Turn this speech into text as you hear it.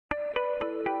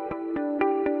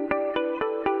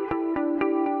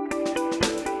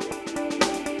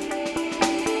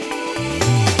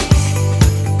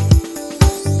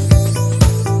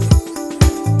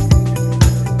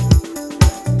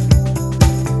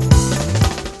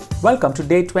Welcome to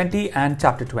day 20 and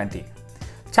chapter 20.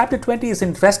 Chapter 20 is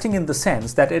interesting in the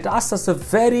sense that it asks us a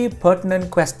very pertinent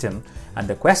question, and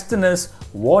the question is,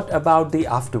 what about the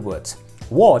afterwards?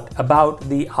 What about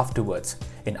the afterwards?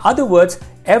 In other words,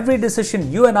 every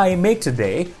decision you and I make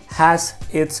today has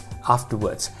its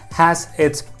afterwards, has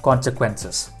its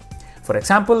consequences. For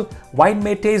example, wine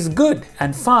may taste good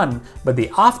and fun, but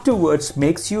the afterwards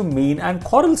makes you mean and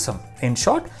quarrelsome. In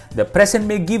short, the present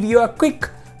may give you a kick,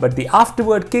 but the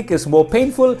afterward kick is more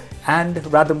painful and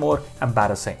rather more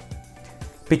embarrassing.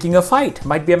 Picking a fight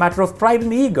might be a matter of pride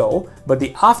and ego, but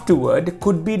the afterward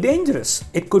could be dangerous.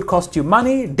 It could cost you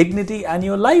money, dignity, and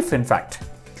your life, in fact.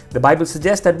 The Bible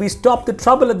suggests that we stop the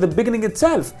trouble at the beginning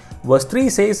itself. Verse 3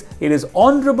 says, "It is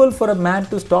honorable for a man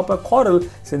to stop a quarrel,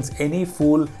 since any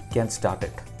fool can start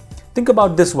it." Think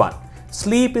about this one.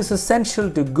 Sleep is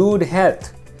essential to good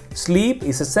health. Sleep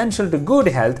is essential to good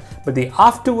health, but the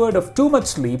afterward of too much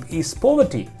sleep is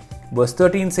poverty. Verse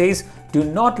 13 says, "Do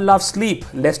not love sleep,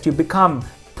 lest you become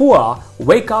poor.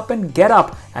 Wake up and get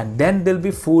up, and then there'll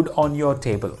be food on your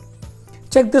table."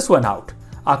 Check this one out.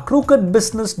 A crooked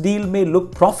business deal may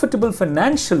look profitable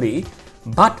financially,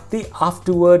 but the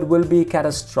afterward will be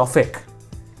catastrophic.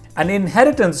 An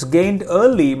inheritance gained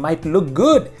early might look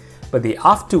good, but the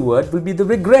afterward will be the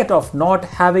regret of not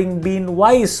having been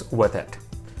wise with it.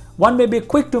 One may be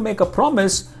quick to make a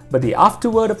promise, but the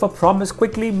afterward of a promise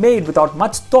quickly made without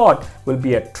much thought will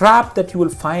be a trap that you will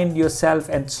find yourself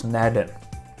ensnared in.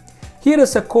 Here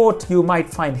is a quote you might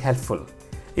find helpful.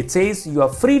 It says, "You are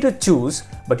free to choose,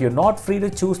 but you're not free to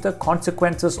choose the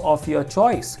consequences of your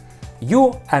choice."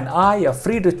 You and I are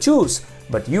free to choose,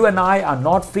 but you and I are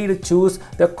not free to choose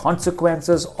the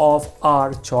consequences of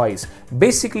our choice.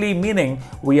 Basically meaning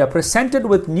we are presented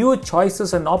with new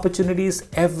choices and opportunities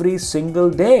every single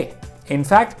day. In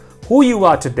fact, who you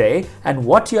are today and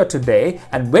what you are today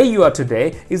and where you are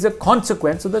today is a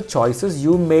consequence of the choices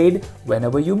you made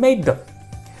whenever you made them.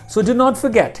 So do not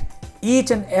forget, each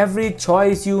and every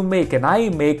choice you make and I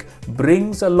make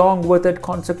brings along with it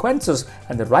consequences.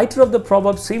 And the writer of the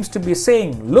Proverbs seems to be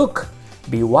saying, look,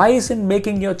 be wise in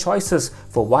making your choices,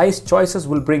 for wise choices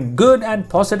will bring good and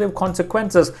positive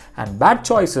consequences, and bad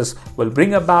choices will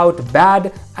bring about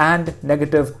bad and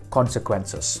negative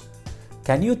consequences.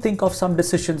 Can you think of some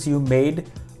decisions you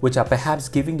made which are perhaps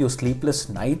giving you sleepless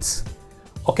nights?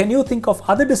 Or can you think of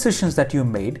other decisions that you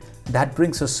made that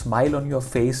brings a smile on your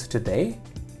face today?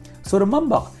 So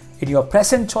remember, in your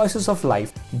present choices of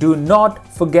life, do not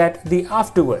forget the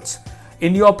afterwards.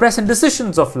 In your present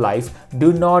decisions of life,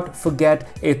 do not forget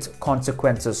its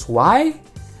consequences. Why?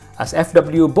 As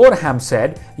F.W. Boreham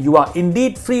said, you are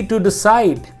indeed free to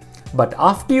decide, but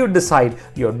after you decide,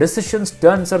 your decisions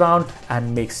turns around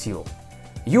and makes you.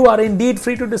 You are indeed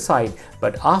free to decide,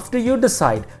 but after you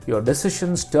decide, your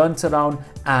decisions turns around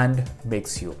and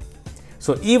makes you.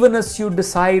 So even as you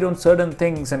decide on certain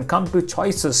things and come to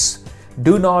choices,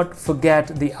 do not forget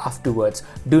the afterwards.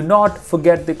 Do not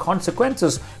forget the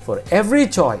consequences, for every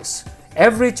choice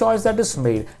that is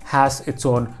made has its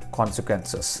own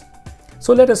consequences.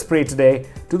 So let us pray today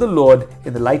to the Lord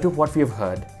in the light of what we have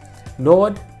heard.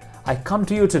 Lord, I come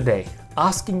to you today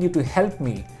asking you to help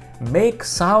me make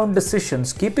sound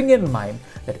decisions, keeping in mind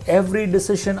that every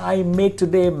decision I make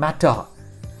today matter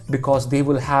because they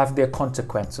will have their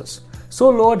consequences. So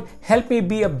Lord, help me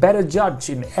be a better judge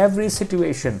in every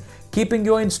situation, keeping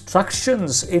your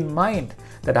instructions in mind,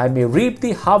 that I may reap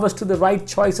the harvest to the right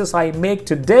choices I make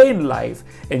today in life,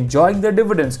 enjoying the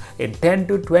dividends in 10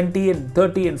 to 20 and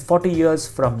 30 and 40 years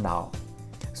from now.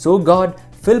 So God,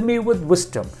 fill me with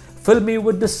wisdom, fill me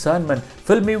with discernment,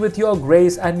 fill me with your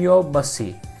grace and your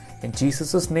mercy. In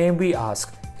Jesus' name we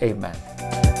ask, Amen.